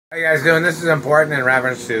How you guys doing? This is important in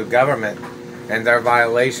reference to government and their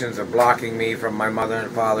violations of blocking me from my mother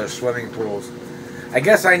and father's swimming pools. I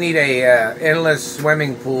guess I need a endless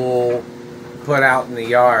swimming pool put out in the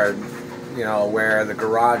yard, you know, where the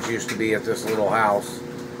garage used to be at this little house.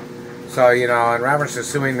 So, you know, in reference to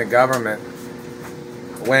suing the government,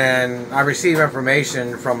 when I receive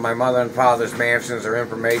information from my mother and father's mansions or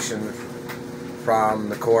information from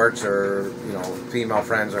the courts or, you know, female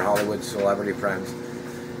friends or Hollywood celebrity friends,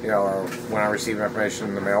 you know, or when I receive information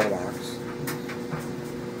in the mailbox,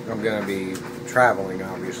 I'm going to be traveling,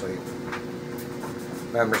 obviously.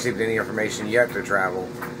 I haven't received any information yet to travel.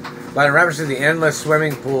 But in reference to the Endless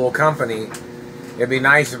Swimming Pool Company, it'd be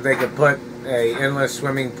nice if they could put a endless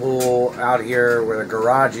swimming pool out here where the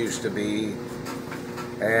garage used to be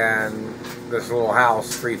and this little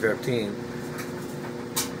house, 315.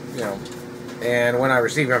 You know, and when I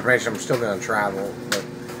receive information, I'm still going to travel.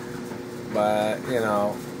 But, you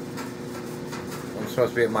know, I'm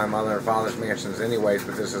supposed to be at my mother and father's mansions anyways,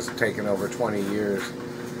 but this has taken over 20 years.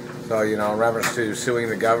 So, you know, in reference to suing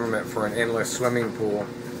the government for an endless swimming pool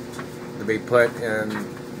to be put in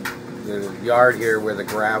the yard here where the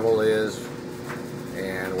gravel is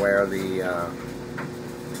and where the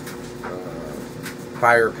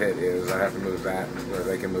fire pit is, I have to move that, where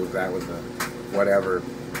they can move that with the whatever,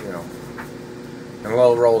 you know. And a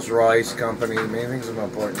little Rolls Royce company, many things are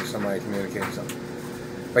important to somebody communicating something.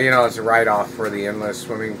 But, you know, it's a write-off for the Endless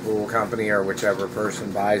Swimming Pool Company or whichever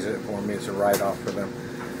person buys it for me. It's a write-off for them.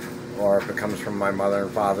 Or if it comes from my mother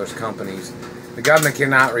and father's companies. The government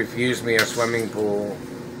cannot refuse me a swimming pool.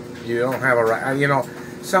 You don't have a right. You know,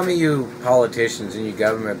 some of you politicians and you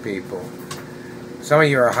government people, some of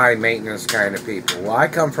you are high-maintenance kind of people. Well, I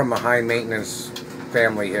come from a high-maintenance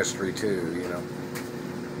family history, too, you know.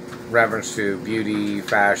 Reference to beauty,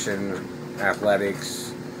 fashion,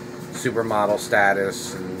 athletics, supermodel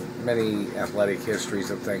status, and many athletic histories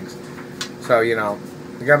of things. So, you know,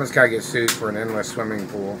 the government's got to get sued for an endless swimming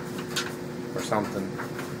pool or something.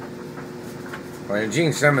 Well,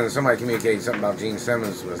 Gene Simmons, somebody communicated something about Gene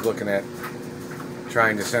Simmons was looking at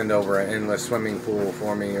trying to send over an endless swimming pool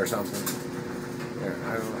for me or something. Yeah,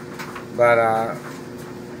 I don't know. But, I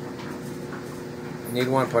need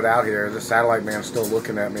one put out here. The satellite man's still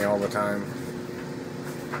looking at me all the time.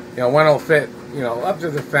 You know, one will fit, you know, up to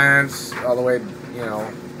the fence, all the way, you know,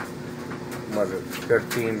 what was it,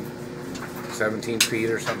 15, 17 feet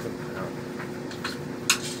or something? You know.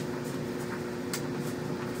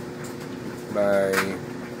 By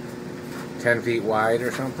 10 feet wide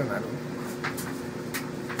or something? I don't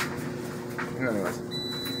know. Anyways.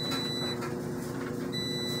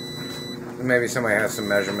 Maybe somebody has some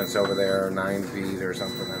measurements over there, 9 feet or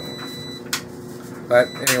something, I don't know. But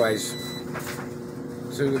anyways,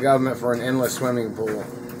 sue the government for an endless swimming pool.